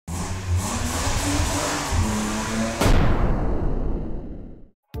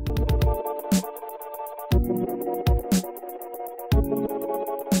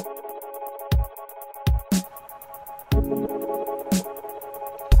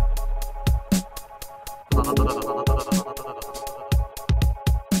Hey,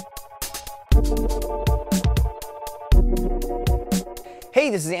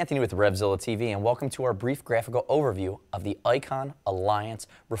 this is Anthony with RevZilla TV, and welcome to our brief graphical overview of the Icon Alliance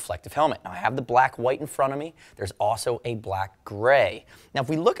reflective helmet. Now, I have the black white in front of me. There's also a black gray. Now, if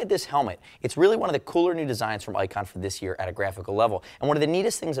we look at this helmet, it's really one of the cooler new designs from Icon for this year at a graphical level. And one of the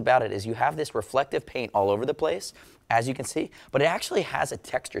neatest things about it is you have this reflective paint all over the place, as you can see, but it actually has a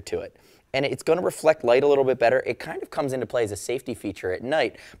texture to it. And it's going to reflect light a little bit better. It kind of comes into play as a safety feature at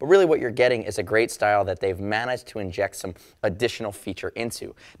night, but really what you're getting is a great style that they've managed to inject some additional feature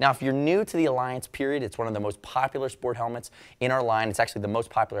into. Now, if you're new to the Alliance period, it's one of the most popular sport helmets in our line. It's actually the most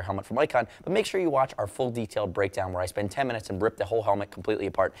popular helmet from Icon, but make sure you watch our full detailed breakdown where I spend 10 minutes and rip the whole helmet completely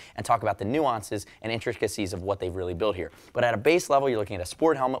apart and talk about the nuances and intricacies of what they've really built here. But at a base level, you're looking at a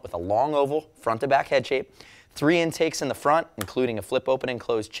sport helmet with a long oval front to back head shape, 3 intakes in the front, including a flip open and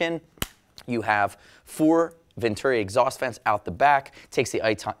closed chin. You have 4 Venturi exhaust vents out the back, takes the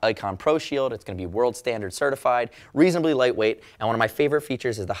Icon Pro Shield. It's going to be world standard certified, reasonably lightweight, and one of my favorite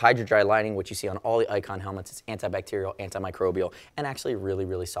features is the Hydro Dry lining, which you see on all the Icon helmets. It's antibacterial, antimicrobial, and actually really,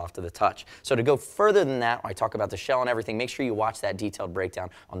 really soft to the touch. So to go further than that, when I talk about the shell and everything, make sure you watch that detailed breakdown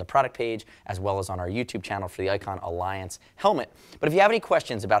on the product page as well as on our YouTube channel for the Icon Alliance helmet. But if you have any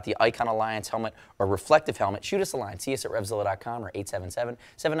questions about the Icon Alliance helmet or reflective helmet, shoot us a line. See us at RevZilla.com or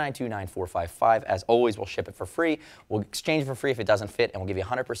 877-792-9455. As always, we'll ship it for free. We'll exchange it for free if it doesn't fit, and we'll give you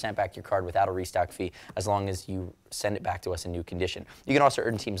 100% back your card without a restock fee as long as you send it back to us in new condition. You can also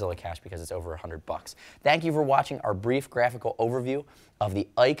earn TeamZilla cash because it's over $100. Thank you for watching our brief graphical overview of the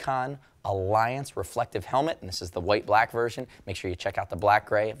Icon Alliance reflective helmet, and this is the white-black version. Make sure you check out the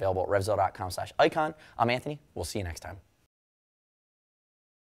black-gray, available at RevZilla.com/icon. I'm Anthony. We'll see you next time.